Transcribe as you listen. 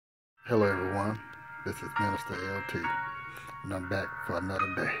Hello everyone, this is Minister.Lt, and I'm back for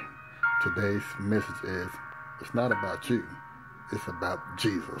another day. Today's message is, it's not about you, it's about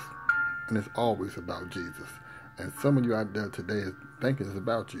Jesus. And it's always about Jesus. And some of you out there today is thinking it's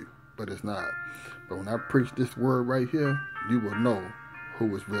about you, but it's not. But when I preach this word right here, you will know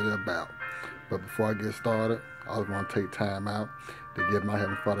who it's really about. But before I get started, I just want to take time out to give my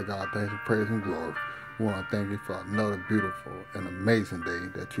Heavenly Father God thanks and praise and glory. We want to thank you for another beautiful and amazing day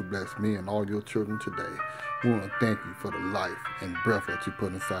that you blessed me and all your children today. We want to thank you for the life and breath that you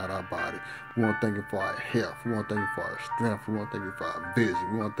put inside our body. We want to thank you for our health. We want to thank you for our strength. We want to thank you for our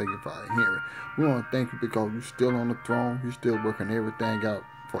vision. We want to thank you for our hearing. We want to thank you because you're still on the throne. You're still working everything out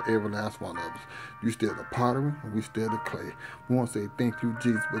for every last one of us. You still the pottery and we still the clay. We want to say thank you,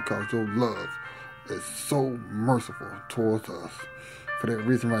 Jesus, because your love is so merciful towards us. For that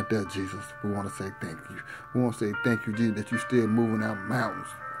reason right there, Jesus, we want to say thank you. We want to say thank you, Jesus, that you're still moving out mountains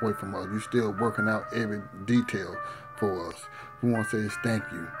away from us. You're still working out every detail for us. We want to say thank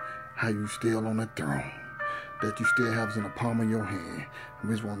you, how you still on the throne, that you still have us in the palm of your hand. And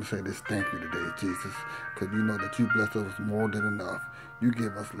we just want to say this thank you today, Jesus, because you know that you bless us more than enough. You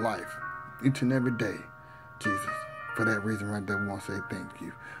give us life each and every day, Jesus. For that reason right there, we want to say thank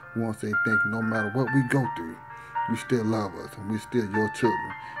you. We want to say thank you no matter what we go through. You still love us, and we're still your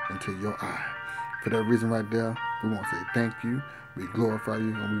children into your eye. For that reason right there, we want to say thank you, we glorify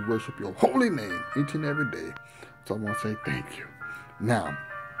you, and we worship your holy name each and every day. So I want to say thank you. Now,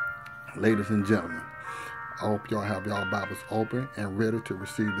 ladies and gentlemen, I hope y'all have y'all Bibles open and ready to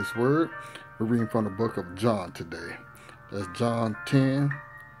receive this word. We're reading from the book of John today. That's John 10,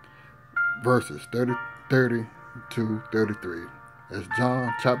 verses 30 to 33. That's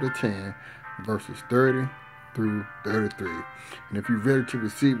John chapter 10, verses 30 through 33. And if you're ready to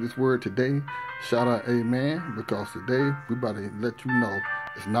receive this word today, shout out amen, because today we're about to let you know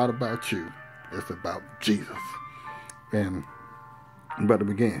it's not about you, it's about Jesus. And I'm about to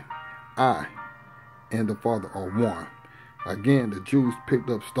begin. I and the Father are one. Again, the Jews picked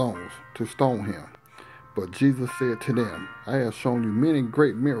up stones to stone him. But Jesus said to them, I have shown you many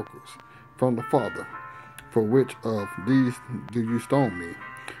great miracles from the Father. For which of these do you stone me?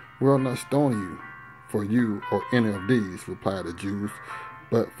 We are not stoning you for you or any of these, replied the Jews,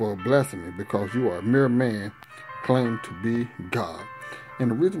 but for blasphemy, because you are a mere man, claim to be God.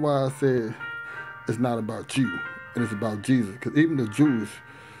 And the reason why I said it's not about you, and it's about Jesus, because even the Jews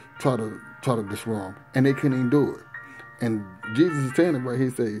try to destroy him, and they couldn't even do it. And Jesus is saying it right here.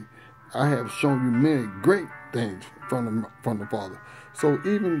 He say, I have shown you many great things from the Father. So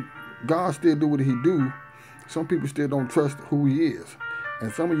even God still do what he do. Some people still don't trust who he is.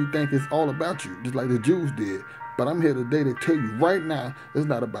 And some of you think it's all about you, just like the Jews did. But I'm here today to tell you right now, it's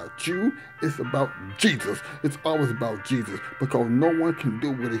not about you, it's about Jesus. It's always about Jesus, because no one can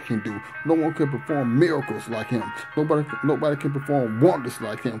do what he can do. No one can perform miracles like him. Nobody can perform wonders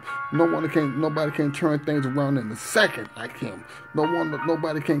like him. Nobody can turn things around in a second like him.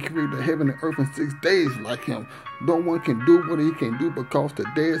 Nobody can create the heaven and earth in 6 days like him. No one can do what he can do, because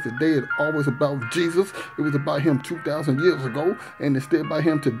today is the day. It's always about Jesus. It was about him 2,000 years ago, and it's still about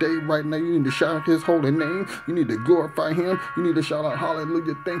him today. Right now, you need to shout out his holy name. You need to glorify him. You need to shout out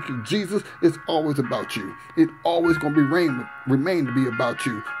hallelujah. Thank you, Jesus. It's always about you. It's always going to remain to be about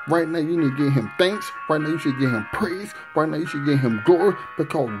you. Right now, you need to give him thanks. Right now, you should give him praise. Right now, you should give him glory,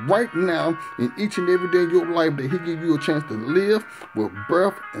 because right now, in each and every day of your life that he give you a chance to live with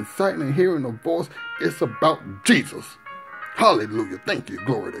breath and sight and hearing a voice, it's about Jesus. Hallelujah. Thank you.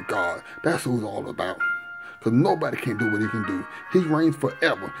 Glory to God. That's who it's all about. Because nobody can do what he can do. He reigns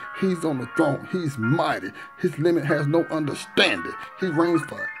forever. He's on the throne. He's mighty. His limit has no understanding. He reigns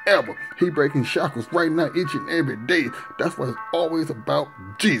forever. He breaking shackles right now each and every day. That's why it's always about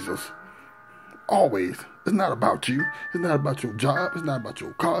Jesus. Always. It's not about you. It's not about your job. It's not about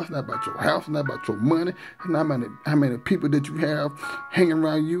your car. It's not about your house. It's not about your money. It's not how many people that you have hanging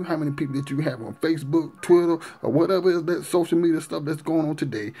around you, how many people that you have on Facebook, Twitter, or whatever is that social media stuff that's going on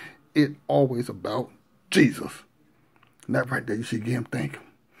today. It's always about Jesus. And that right there, you should give him thank him.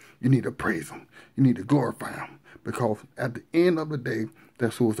 You need to praise him. You need to glorify him. Because at the end of the day,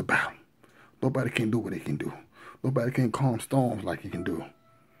 that's who it's about. Nobody can do what he can do. Nobody can calm storms like he can do.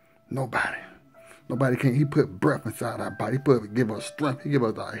 Nobody can. He put breath inside our body. He give us strength. He give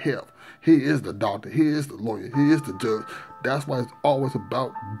us our health. He is the doctor. He is the lawyer. He is the judge. That's why it's always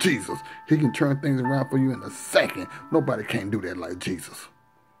about Jesus. He can turn things around for you in a second. Nobody can do that like Jesus.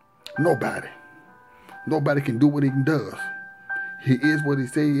 Nobody can do what he does. He is what he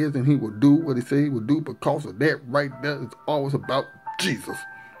say he is, and he will do what he say he will do. Because of that right there, it's always about Jesus.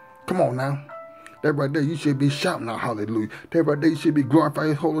 Come on now. That right there, you should be shouting out hallelujah. That right there, you should be glorifying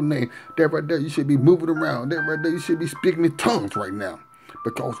his holy name. That right there, you should be moving around. That right there, you should be speaking in tongues right now.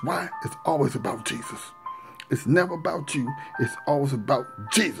 Because why? It's always about Jesus. It's never about you. It's always about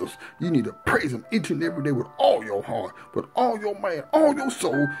Jesus. You need to praise him each and every day with all your heart, with all your mind, all your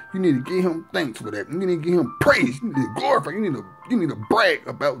soul. You need to give him thanks for that. You need to give him praise. You need to glorify. You need to brag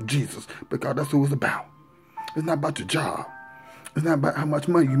about Jesus, because that's what it's about. It's not about your job. It's not about how much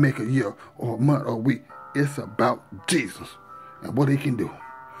money you make a year or a month or a week. It's about Jesus and what he can do,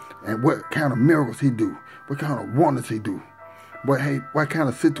 and what kind of miracles he do, what kind of wonders he do, what kind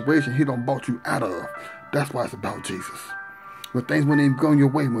of situation he done brought you out of. That's why it's about Jesus. When things weren't even going your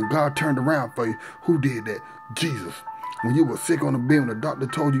way, when God turned around for you, who did that? Jesus. When you were sick on the bed, when the doctor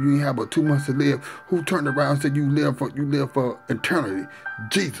told you you didn't have but 2 months to live, who turned around and said you live for eternity?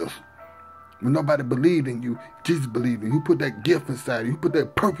 Jesus. When nobody believed in you, Jesus believed in you. Who put that gift inside you? Who put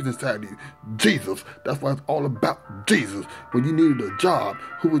that purpose inside you? Jesus. That's why it's all about Jesus. When you needed a job,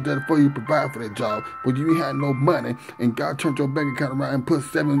 who was there for you to provide for that job? When you had no money and God turned your bank account around and put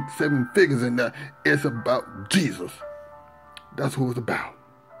seven figures in there, it's about Jesus. That's who it's about.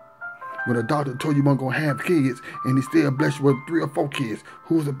 When a doctor told you you weren't going to have kids and he still blessed you with 3 or 4 kids,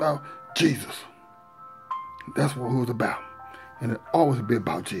 who's about? Jesus. That's what who's about. And it always be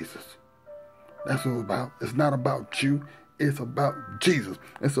about Jesus. That's what it's about. It's not about you. It's about Jesus.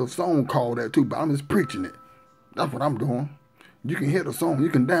 It's a song called that too, but I'm just preaching it. That's what I'm doing. You can hear the song. You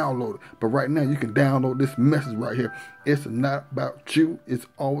can download it. But right now, you can download this message right here. It's not about you. It's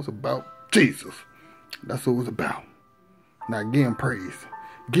always about Jesus. That's what it's about. Now, give him praise.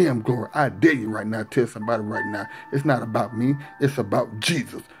 Give him glory. I dare you right now. Tell somebody right now. It's not about me. It's about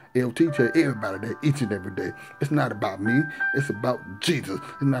Jesus. LT tell everybody that each and every day. It's not about me. It's about Jesus.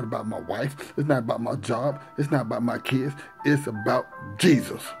 It's not about my wife. It's not about my job. It's not about my kids. It's about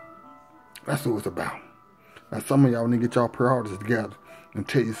Jesus. That's what it's about. Now, some of y'all need to get y'all priorities together and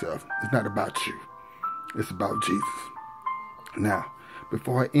tell yourself, it's not about you. It's about Jesus. Now,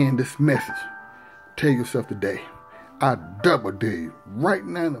 before I end this message, tell yourself today, I double dare you right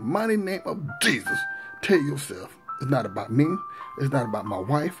now in the mighty name of Jesus. Tell yourself, it's not about me. It's not about my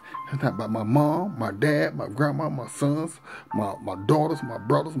wife. It's not about my mom, my dad, my grandma, my sons, my daughters, my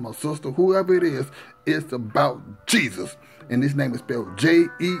brothers, my sister, whoever it is. It's about Jesus. And his name is spelled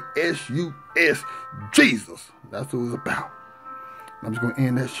J-E-S-U-S, Jesus. That's what it's about. I'm just going to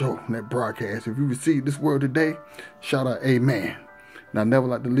end that show, that broadcast. If you received this word today, shout out amen. Now, I never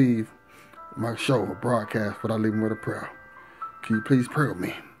like to leave my show or broadcast without leaving with a prayer. Can you please pray with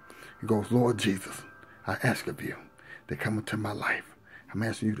me? It goes, Lord Jesus, I ask of you to come into my life. I'm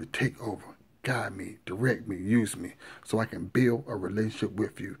asking you to take over, guide me, direct me, use me, so I can build a relationship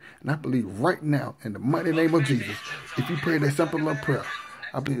with you. And I believe right now, in the mighty name of Jesus, if you pray that simple little prayer,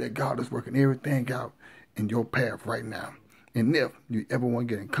 I believe that God is working everything out in your path right now. And if you ever want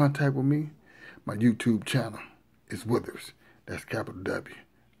to get in contact with me, my YouTube channel is Withers. That's capital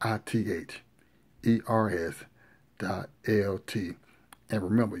WITHERS.LT. And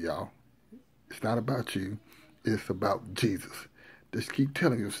remember, y'all, it's not about you. It's about Jesus. Just keep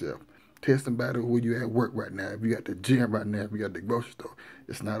telling yourself. Tell somebody where you at work right now. If you at the gym right now, if you at the grocery store,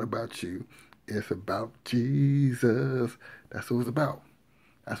 it's not about you. It's about Jesus. That's what it's about.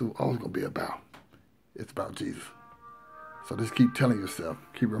 That's what it's always going to be about. It's about Jesus. So just keep telling yourself.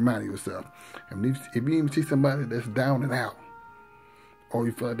 Keep reminding yourself. And if you even see somebody that's down and out, or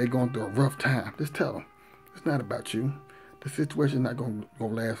you feel like they're going through a rough time, just tell them. It's not about you. The situation is not going to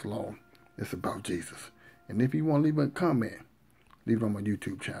last long. It's about Jesus. And if you want to leave a comment, leave it on my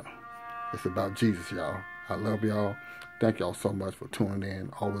YouTube channel. It's about Jesus, y'all. I love y'all. Thank y'all so much for tuning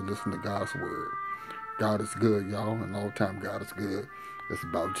in. Always listen to God's word. God is good, y'all. And all the time God is good. It's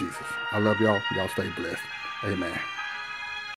about Jesus. I love y'all. Y'all stay blessed. Amen.